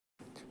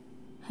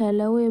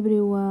Hello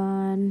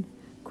everyone,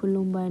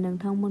 खुलुमबाय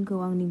नोंथांमोनखौ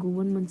आंनि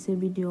गुबुन मोनसे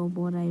भिडिअ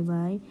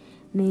बरायबाय।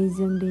 नै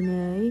जों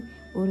दिनै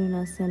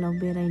अरुणाचलाव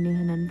बेरायनो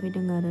होननानै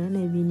फैदों आरो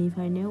नै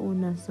बिनिफ्रायनो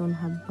अरुणाचल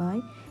हाबबाय।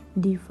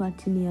 दिफा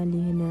तिनिआलि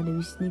होनो आरो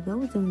बिसिनिखौ,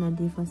 जोंना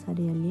दिफा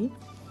सारिआलि।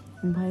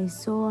 ओमफ्राय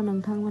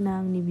नोंथांमोना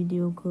आंनि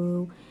भिडिअखौ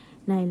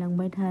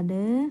नायलांबाय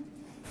थादो।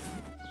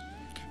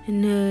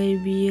 नै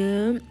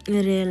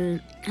बियो रेल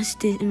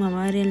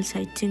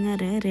साइडथिं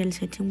आरो रेल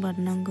साइडथिं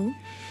बारनांगौ।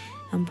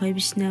 ओमफ्राय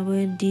बिसिनाबो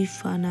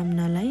दिफा नाम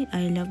नालाय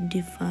आइ लाभ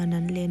दिफा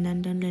होननानै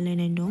लिरनानै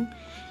दोनलायलायनाय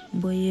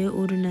दं। बैयो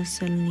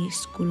अरुणाचलनि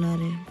स्कुल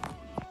आरो।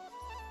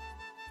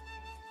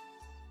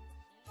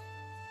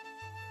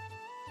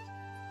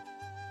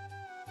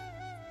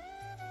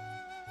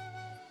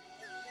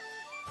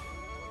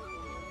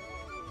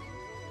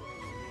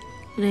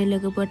 नै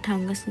लोगोफोर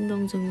थांगासिनो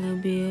दं जोङो,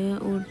 बेयो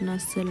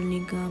अरुणाचलनि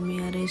गामि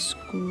आरो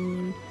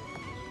स्कुल।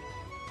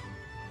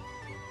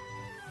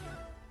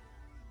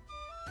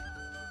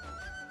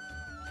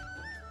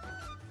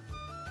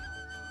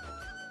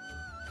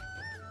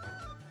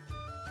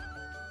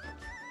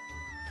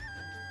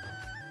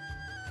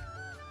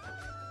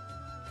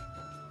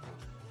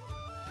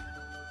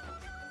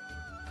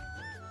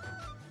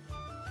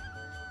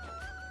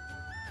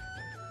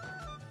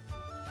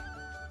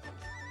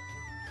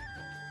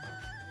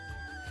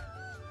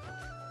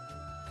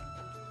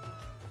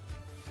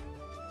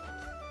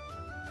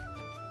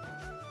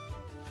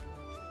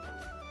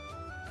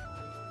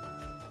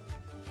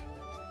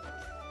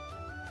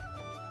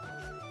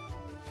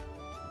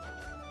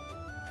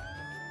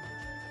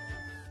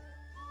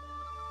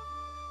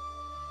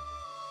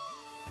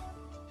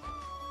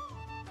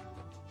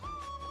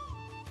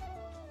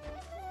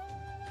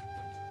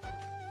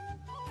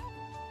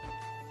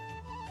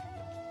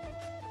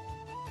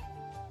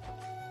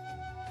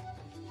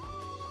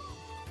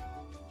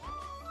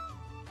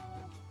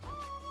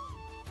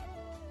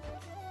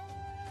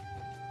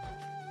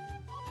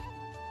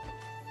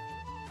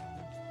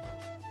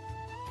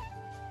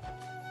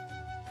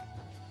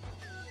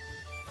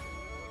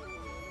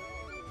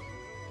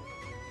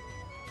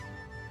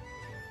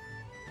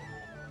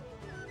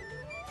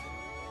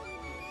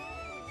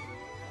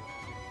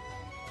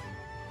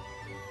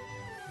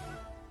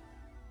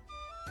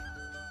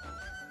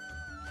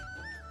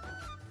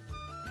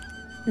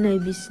 नै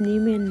बिसिनि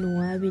मेन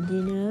न'आ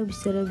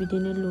बिसोरो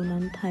बिदिनो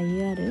लुनानै थायो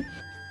आरो।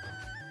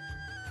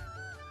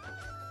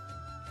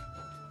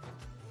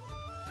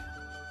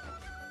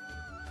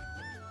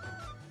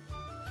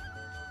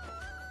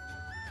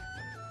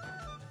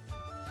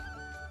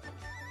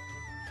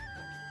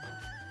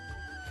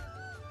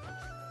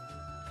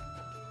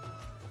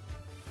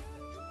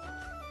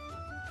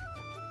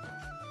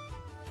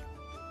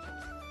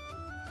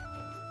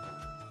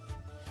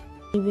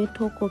 बे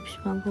थख'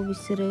 बिफांखौ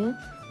बिसोरो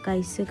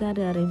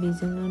गायसोगारो आरो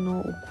बेजोंनो न'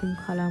 उखुम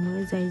खालामो।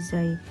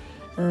 जाय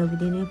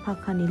बिदिनो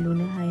फाखानि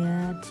लुनो हाया,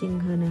 थिं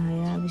होनो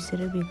हाया,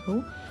 बिसोरो बेखौ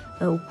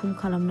उखुम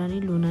खालामनानै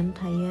लुनानै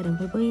थायो आरो।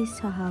 ओमफ्राय बै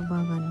साहा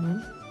बागानमोन।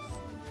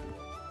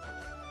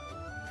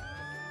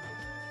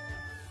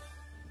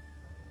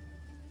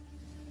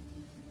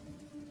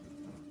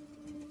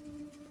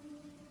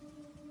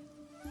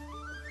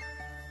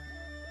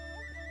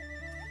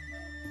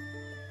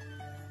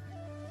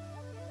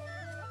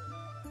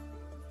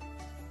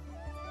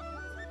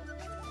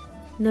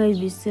 नै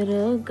बिसोरो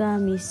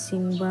गामि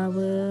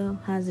सिंबाबो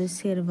हाजो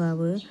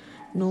सेरबाबो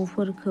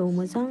न'फोरखौ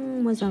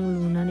मोजां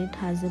लुनानै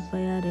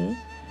थाजोब्बाय आरो।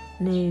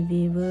 नै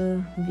बेबो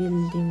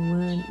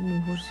बिल्डिंमोन,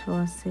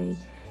 नुहुरस'वासै।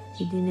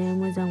 बिदिनो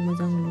मोजां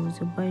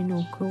लुजोब्बाय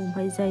न'खौ।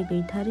 ओमफ्राय जाय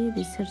गैथारि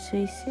बिसोरसो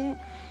एसे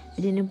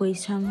बिदिनो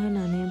बैसां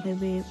होनानै ओमफ्राय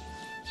बे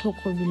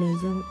थख'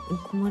 बिलाइजों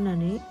उखुम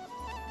होनानै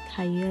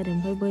थायो आरो।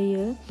 ओमफ्राय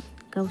बैयो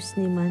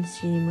गावसिनि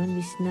मानसिमोन,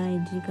 बिसिना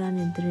इदि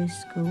गानो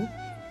ड्रेसखौ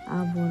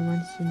आबर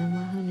मानसि ना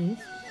मा होनो।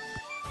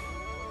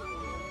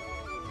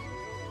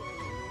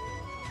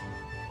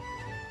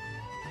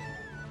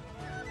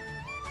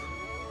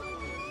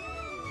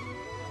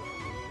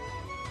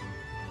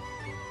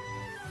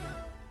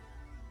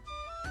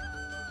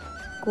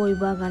 गय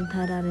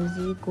बागानथार आरो,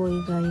 जि गय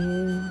गायो,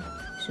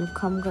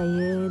 जुखाम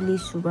गायो,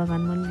 लिसु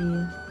बागानमोन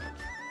बियो।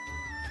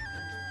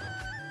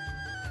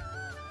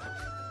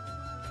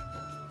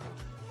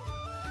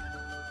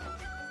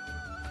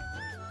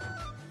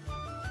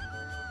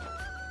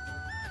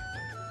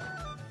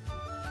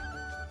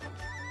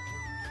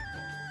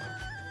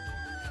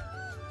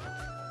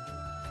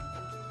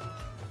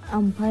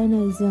 ओमफ्राय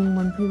नै जों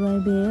मोनफैबाय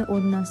बे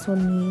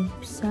अरुणाचलनि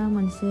फिसा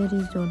मोनसे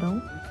रिजर्टआव।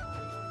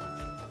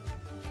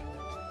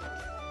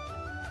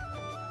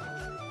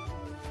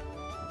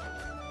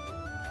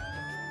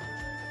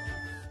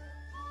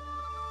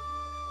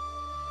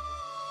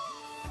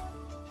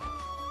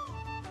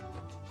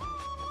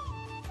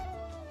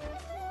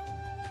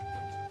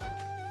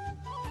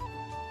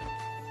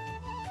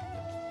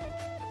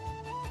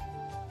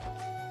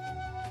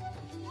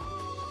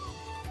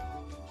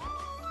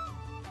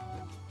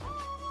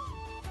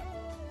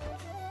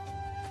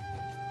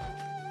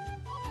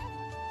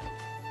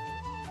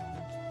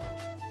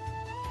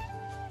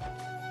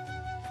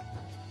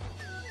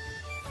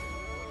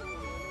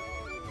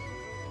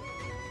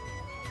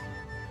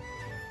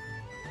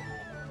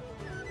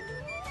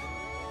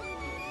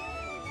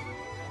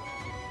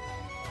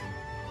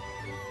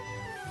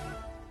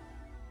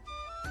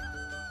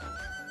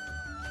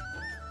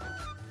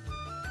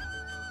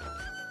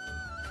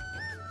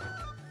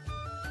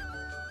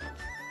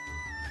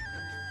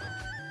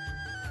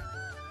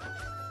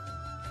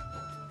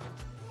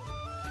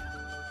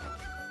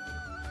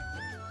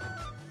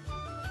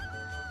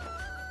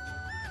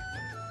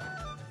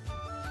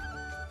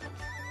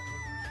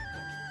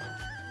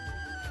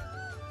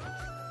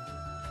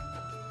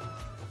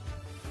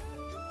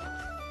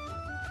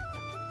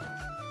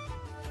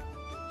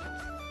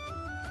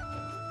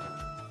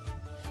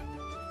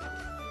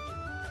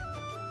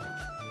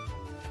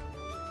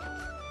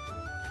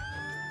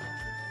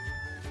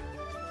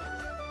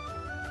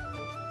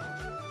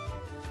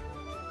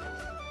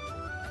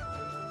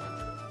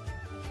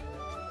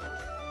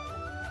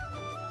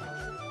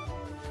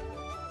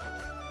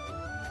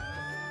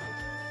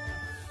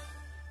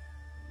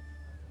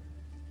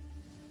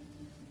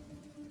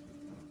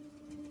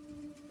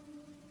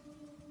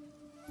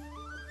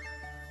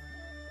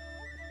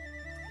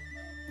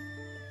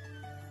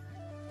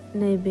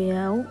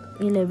 नैबेयाव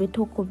बे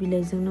थख'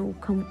 बिलाइजोंनो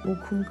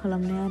उखुम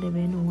खालामनाय आरो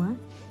बे न'आ।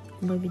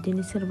 ओमफ्राय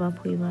बिदिनो सोरबा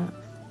फैबा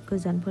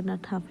गोजानफोरना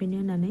थाफैनो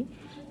होननानै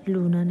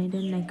लुनानै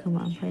दोननाय खोमा।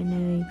 ओमफ्राय नै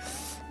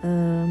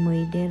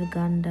मैदेर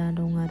गान्दा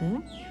दं आरो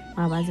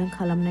माबाजों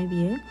खालामनाय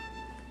बियो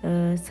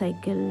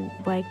साइकेल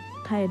बाइक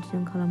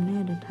टायारजों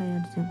खालामनाय आरो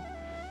टायारजों।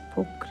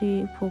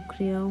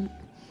 फुख्रियाव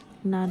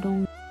ना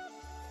दं।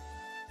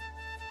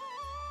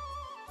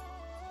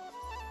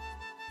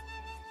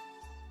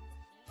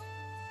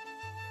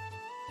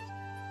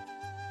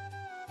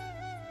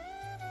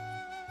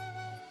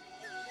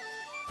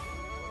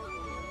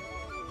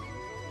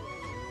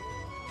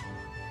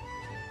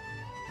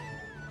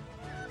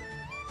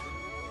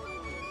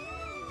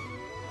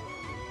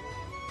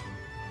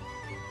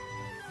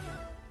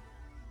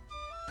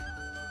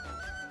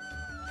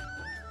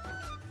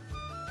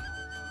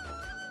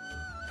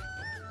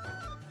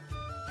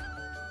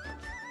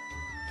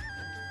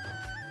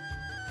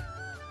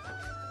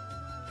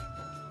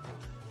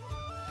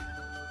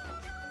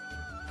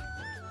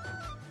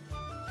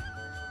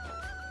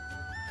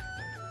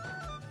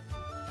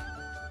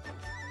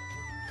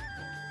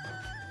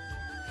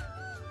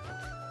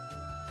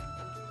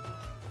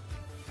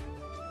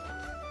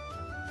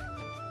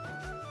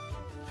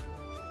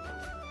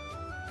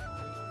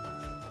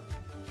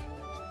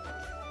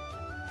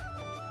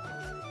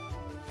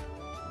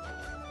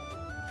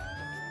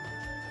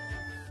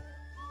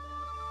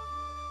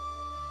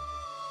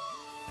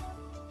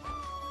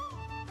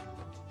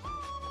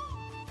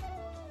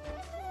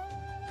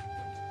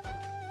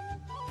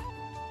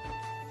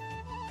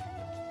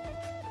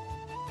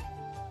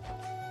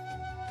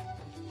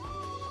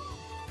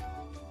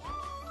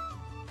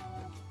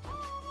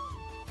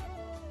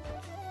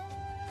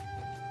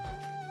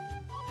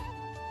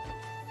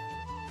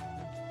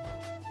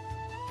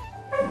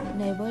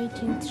 नै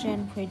बैथिं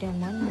ट्रेन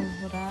फैदोंमोन,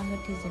 नुहुरा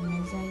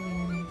होथेजोबनाय जायो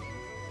आरो।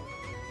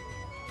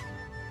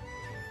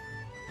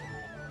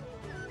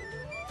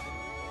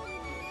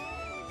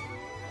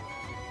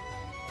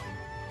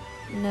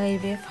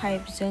 नैबे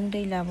पाइपजों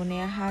दै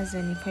लाबोनाया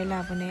हाजोनिफ्राय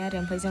लाबोनाय आरो।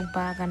 ओमफ्राय जों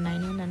बागान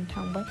नायनो होननानै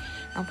थांबाय।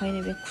 ओमफ्राय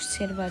नैबे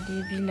खुसेर बादि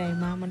बिलाइ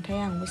मामोनथाय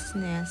आंबो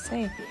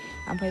सिनायासै।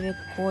 ओमफ्राय बे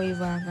गय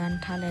बागान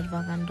थालिर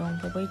बागान दं।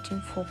 ओमफ्राय बैथिं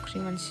फुख्रि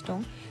मोनसे दं,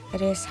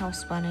 रेस्ट हाउस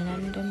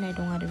बानायनानै दोननाय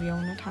दं आरो।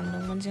 बेयावनो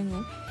थांदोंमोन जोङो।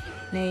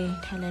 नै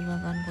थालिर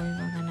बागान गय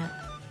बागाना।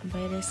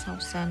 ओमफ्राय रेस्ट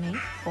हाउसआ नै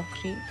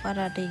फुख्रि,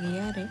 बारा दै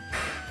गैया आरो।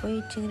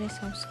 बैथिं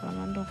रेस्ट हाउस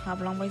खालामनानै दं।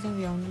 हाबलांबाय जों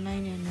बेयावनो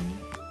नायनो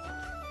होननानै।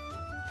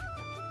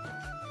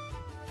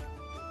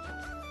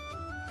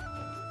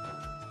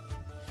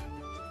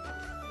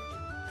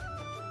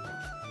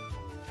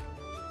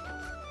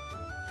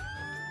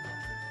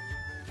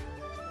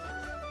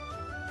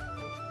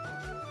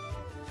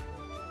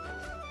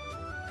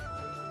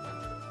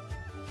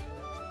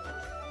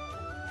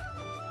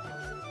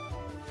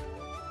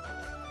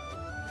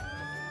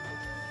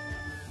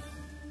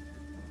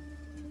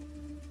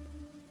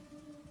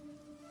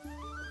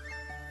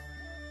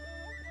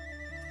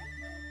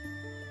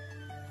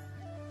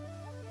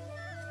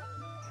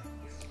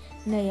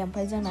 नै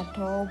ओमफ्राय जोंनाथ'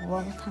 बबावबा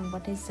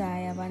थांबाथाय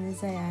जायाबानो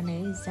जाया। नै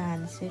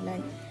जानोसैलाय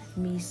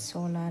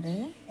मिसल आरो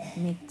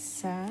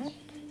मिक्सार,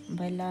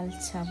 ओमफ्राय लाल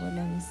साहाबो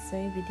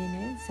लोंसै।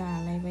 बिदिनो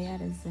जालायबाय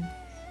आरो जों,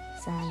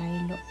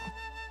 जानायल'।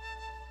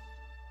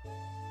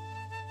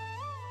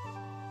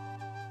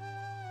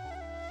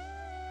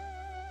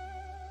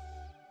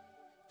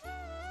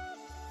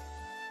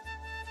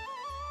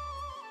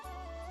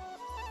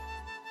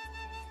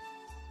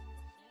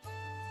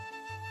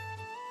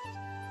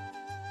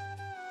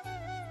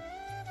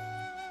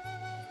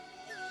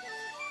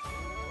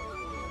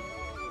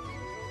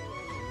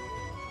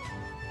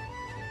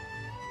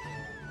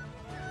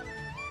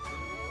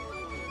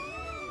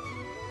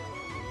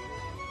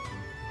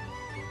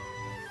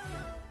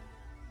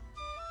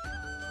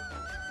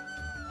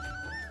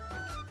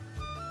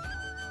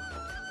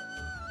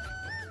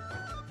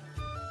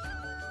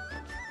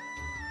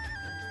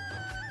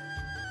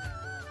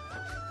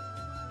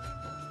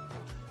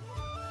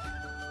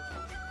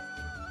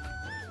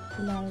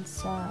 लाल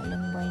साहा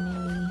लोंबाय। नै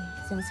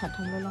जों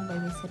साथामल' लोंबाय,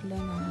 बिसोर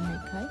लोङा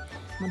होननायखाय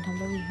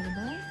मोनथामल'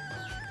 बिहरबाय।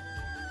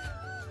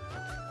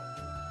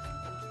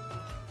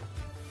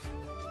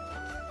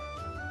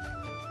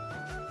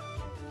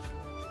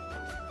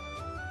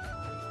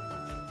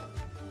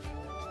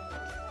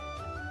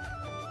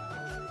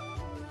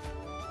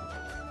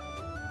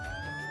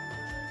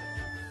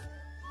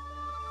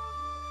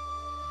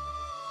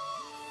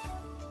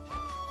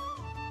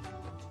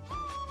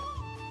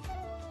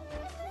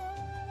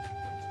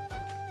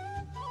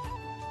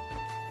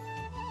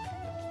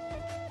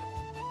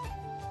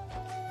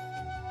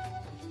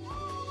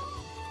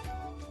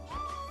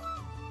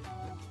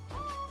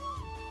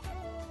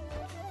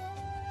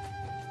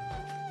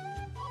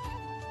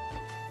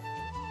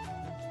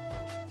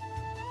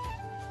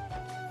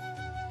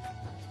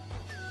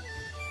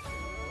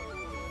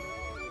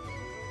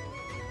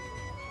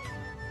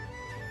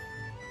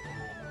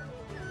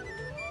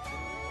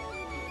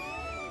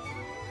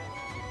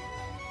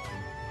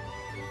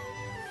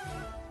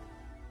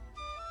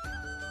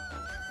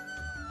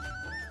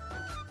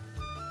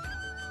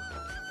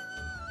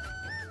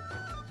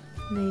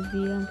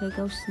 नैबेयो ओमफ्राय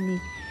गावसिनि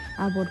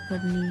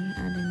आबरफोरनि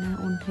आरोना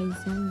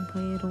अन्थाइजों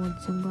ओमफ्राय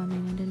रडजों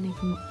बानायना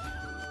दोननायखौ।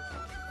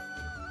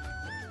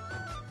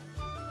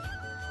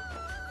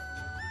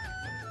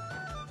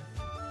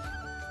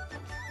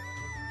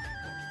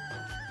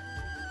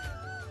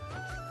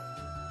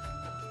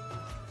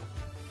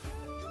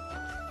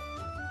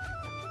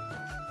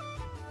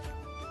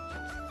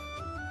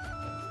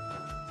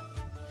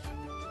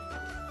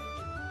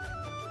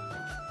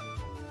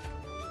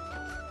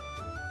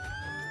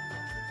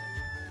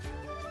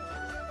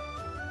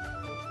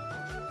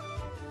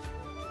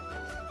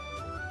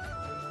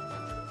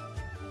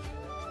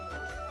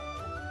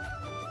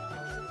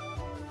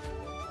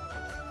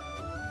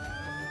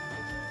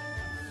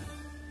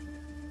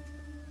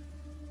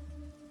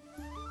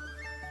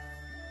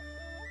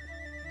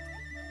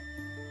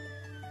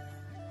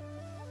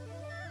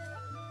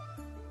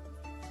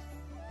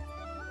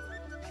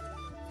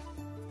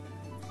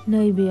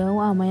 नैबेयाव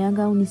आमाया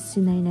गावनि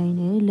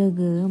सिनायनायनो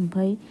लोगो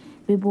ओमफ्राय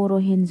बे बर'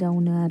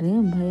 हिन्जावनो आरो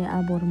ओमफ्राय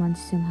आबर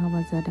मानसिजों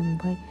हाबा जादों।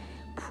 ओमफ्राय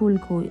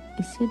फुलखौ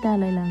एसे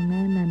दालाय लांनो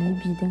होननानै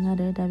बिदों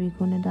आरो दा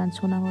बेखौनो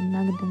दानस'ना हरनो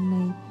नागिरदों।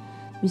 नै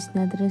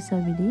बिसिना ड्रेसा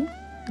बिदि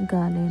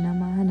गाले ना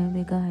मा होनो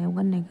बे गाहायाव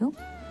गाननायखौ।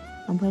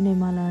 ओमफ्राय नै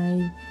मालाय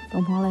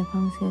दंफां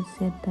लाइफां सेर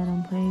सेरथार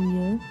ओमफ्राय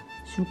बियो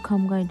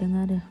जुखाम गायदों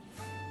आरो।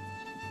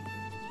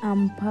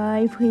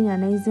 ओमफ्राय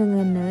फैनानै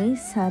जोङो नै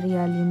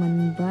सारियालि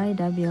मोनबाय।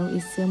 दा बेयाव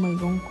एसे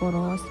मैगं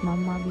खरस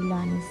माबा माबि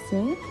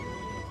लानोसै।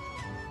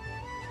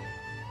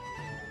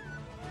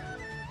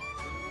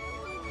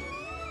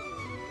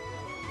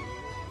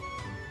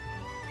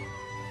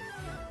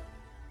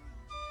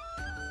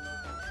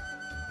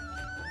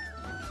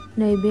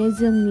 नैबे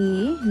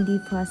जोंनि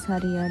दिफा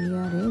सारियालि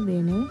आरो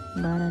बेनो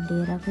बारा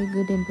देराखै।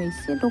 गोदोनिफ्राय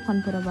एसे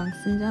दखानफोरा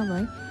बांसिन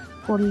जाबाय।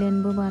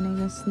 फरलेनबो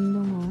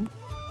बानायगासिनो दङ।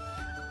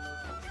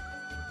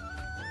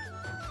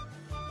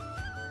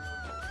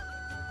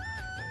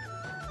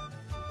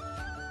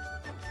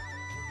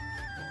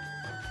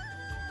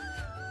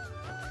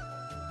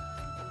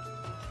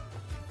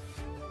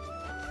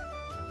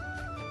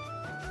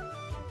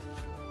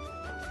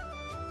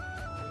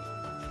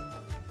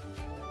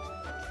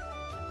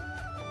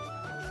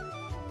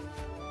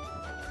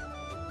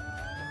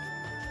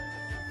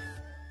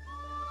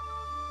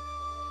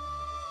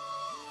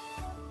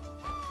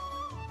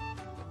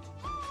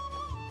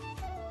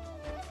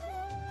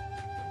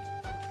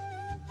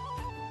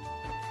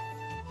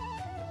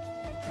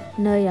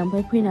 नै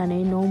ओमफ्राय फैनानै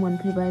न'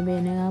 मोनफैबाय।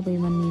 बेनो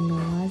आबैमोननि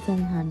न'आ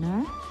जोंहाना।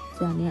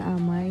 जोंहानि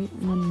आमाइ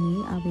मोननि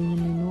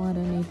आबैमोननि न'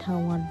 आरो नै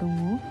टावार दङ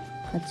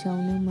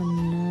खाथियावनो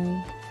मोननै।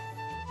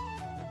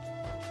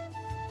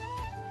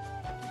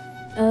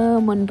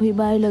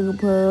 मोनफैबाय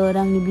लोगोफोर।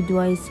 आंनि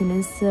भिडिअ'आ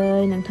एसेनोसै।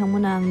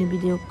 नोंथांमोना आंनि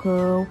भिडिअ'खौ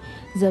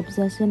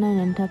जोबजासे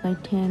नायनायनि थाखाय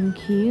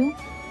थेंक इउ।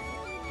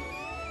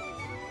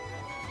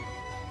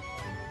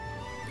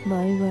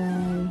 बाय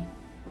बाय।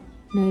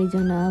 नै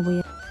जोंना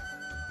आबैया